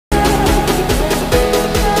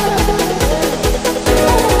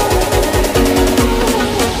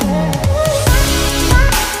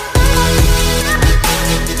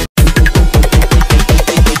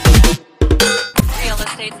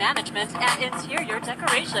interior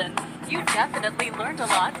decoration. You definitely learned a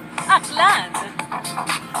lot. Aklan!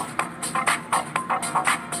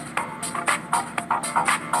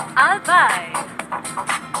 Albay!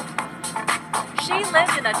 She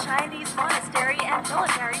lived in a Chinese monastery and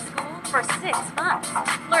military school for 6 months,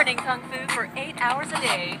 learning Kung Fu for 8 hours a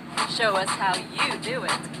day. Show us how you do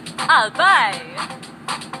it. Albay!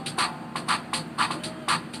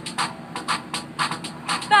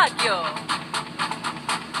 Baguio!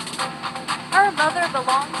 Her mother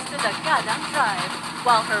belongs to the Gadang tribe,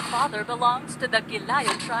 while her father belongs to the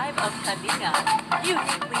Gilayo tribe of Kalinga.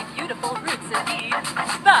 Uniquely beautiful roots indeed.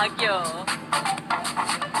 Baguio!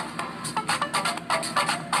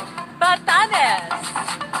 Batanes!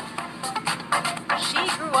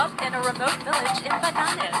 She grew up in a remote village in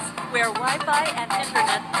Batanes, where Wi-Fi and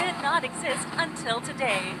internet did not exist until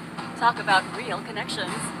today. Talk about real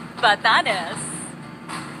connections. Batanes!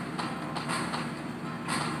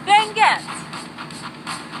 Benguet!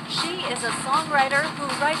 She is a songwriter who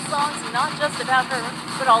writes songs not just about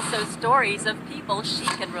her, but also stories of people she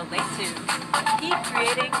can relate to. Keep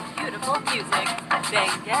creating beautiful music.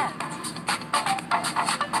 Benguet!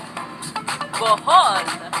 Bohol!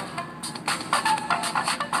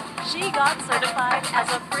 She got certified as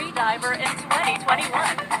a free diver in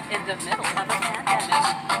 2021, in the middle of a pandemic.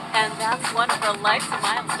 And that's one of her life's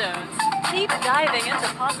milestones. Keep diving into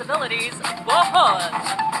possibilities. Bohol!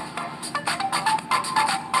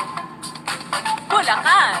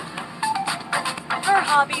 Bulacan! Her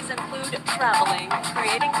hobbies include traveling,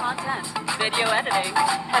 creating content, video editing,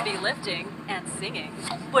 heavy lifting, and singing.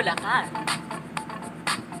 Bulacan!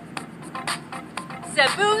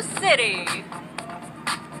 Cebu City!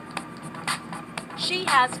 She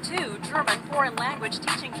has 2 German foreign language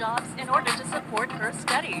teaching jobs in order to support her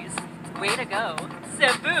studies. Way to go,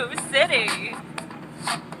 Cebu City!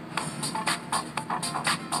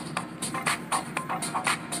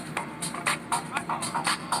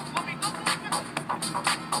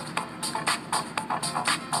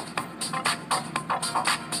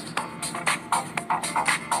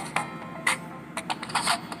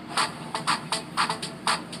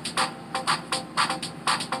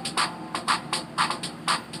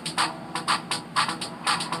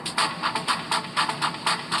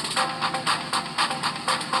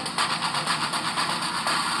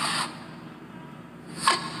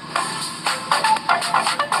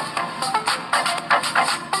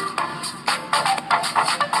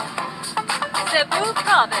 Cebu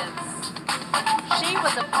Province. She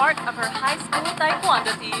was a part of her high school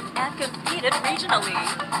taekwondo team and competed regionally.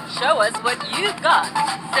 Show us what you've got.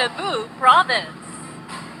 Cebu Province.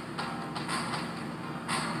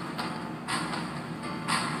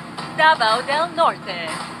 Davao del Norte.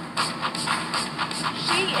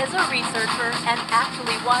 She is a researcher and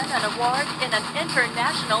actually won an award in an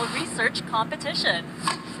international research competition.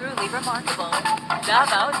 Truly remarkable.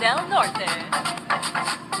 Davao del Norte.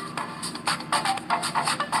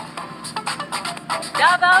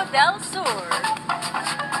 Davao del Sur.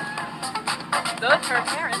 Both her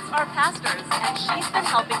parents are pastors, and she's been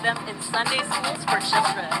helping them in Sunday schools for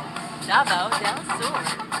children. Davao del Sur.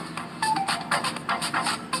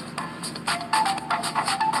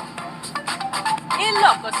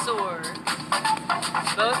 Ilocos Sur.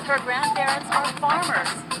 Both her grandparents are farmers.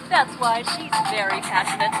 That's why she's very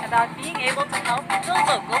passionate about being able to help the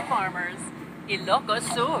local farmers. Ilocos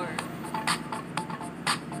Sur.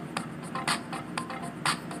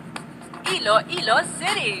 Iloilo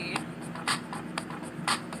City.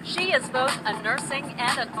 She is both a nursing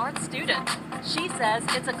and an art student. She says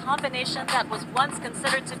it's a combination that was once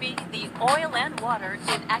considered to be the oil and water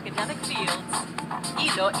in academic fields.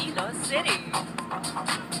 Iloilo City.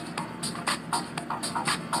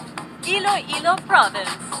 Iloilo Province.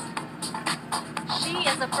 She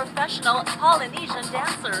is a professional Polynesian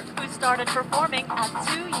dancer who started performing at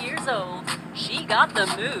 2 years old. She got the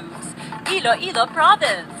moves. Iloilo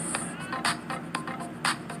Province.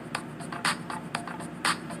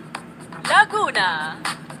 Laguna.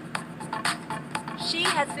 She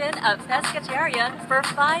has been a pescatarian for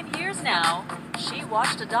 5 years now. She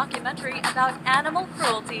watched a documentary about animal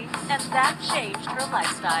cruelty, and that changed her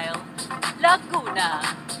lifestyle. Laguna.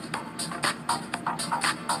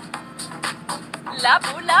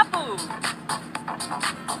 Lapu-Lapu.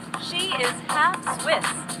 She is half Swiss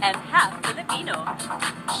and half Filipino.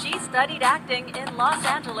 She studied acting in Los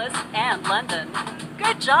Angeles and London.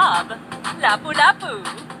 Good job, Lapu-Lapu.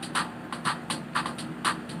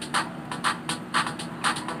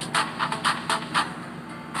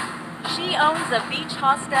 She owns a beach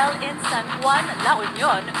hostel in San Juan, La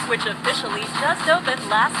Union, which officially just opened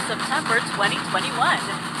last September 2021.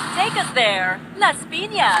 Take us there, Las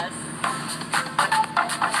Piñas!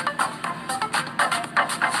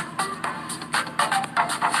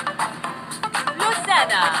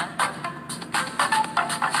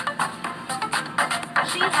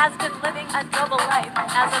 has been living a double life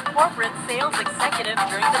as a corporate sales executive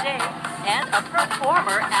during the day and a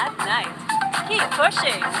performer at night. Keep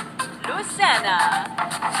pushing, Lucena.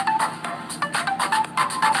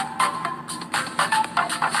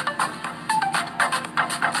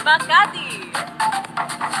 Makati.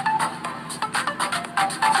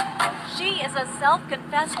 She is a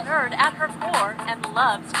self-confessed nerd at her core and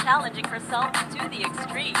loves challenging herself to the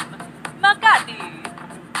extreme. Makati.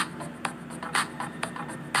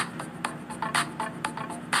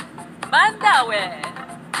 Mandaue.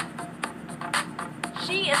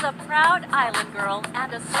 She is a proud island girl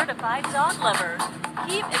and a certified dog lover.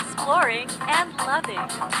 Keep exploring and loving.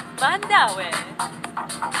 Mandaue.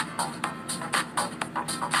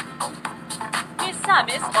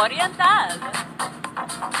 Misamis Oriental.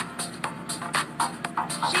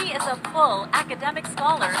 She is a full academic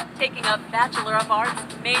scholar, taking a Bachelor of Arts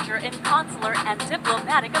major in Consular and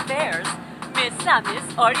Diplomatic Affairs. Misamis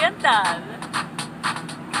Oriental.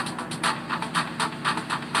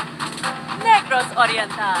 Negros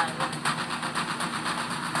Oriental.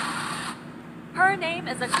 Her name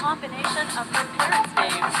is a combination of her parents'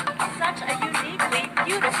 names. Such a uniquely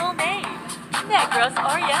beautiful name. Negros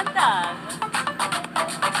Oriental.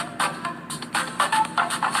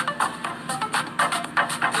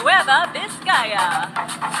 Nueva Vizcaya.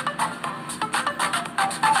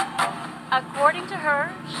 According to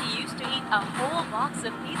her, she used to eat a whole box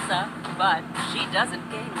of pizza, but she doesn't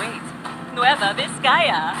gain weight. Nueva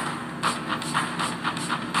Vizcaya.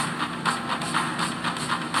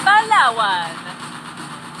 Palawan.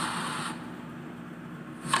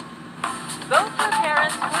 Both her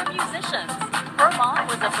parents were musicians. Her mom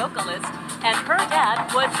was a vocalist, and her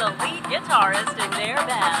dad was the lead guitarist in their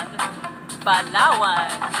band. Palawan.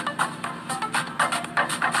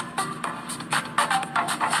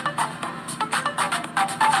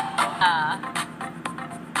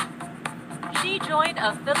 She joined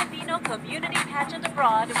a Filipino community pageant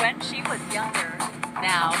abroad when she was younger.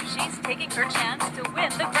 Now she's taking her chance to win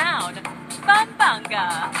the crown.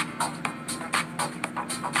 Pampanga.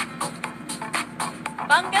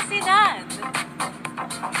 Pangasinan.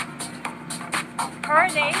 Her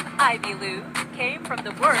name, Ivy Lou, came from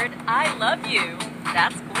the word I love you.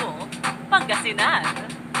 That's cool. Pangasinan.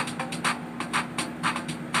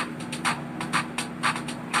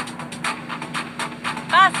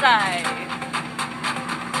 Pasay.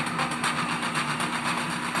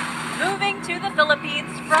 Moving to the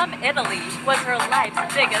Philippines from Italy was her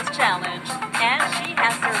life's biggest challenge, and she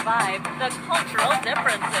has survived the cultural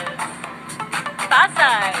differences.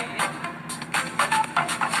 Pasay.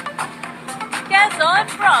 Quezon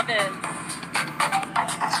Province.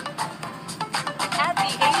 At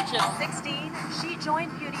the age of 16, she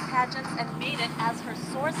joined beauty pageants and made it as her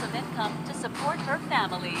source of income to support her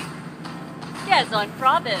family. Quezon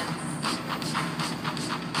Province.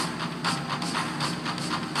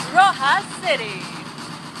 Rojas City.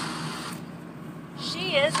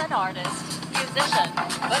 She is an artist, musician,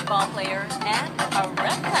 football player, and a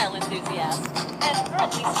reptile enthusiast, and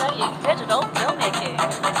currently studying digital filmmaking.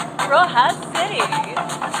 Rojas City.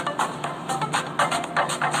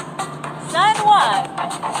 San Juan.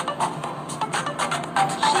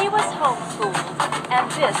 She was homeschooled,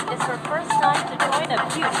 and this is her first time to join a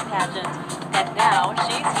beauty pageant, and now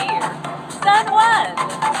she's here. San Juan.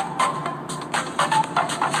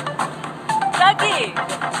 Taguig.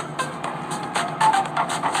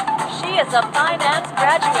 She is a finance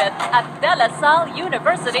graduate at De La Salle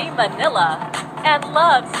University, Manila, and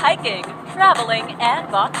loves hiking, traveling, and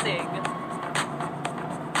boxing.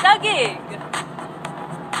 Taguig.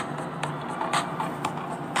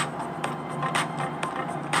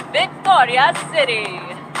 Victoria City.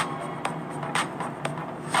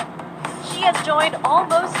 She has joined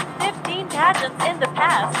almost 15 pageants in the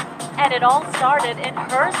past, and it all started in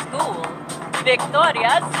her school,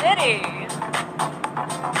 Victoria City.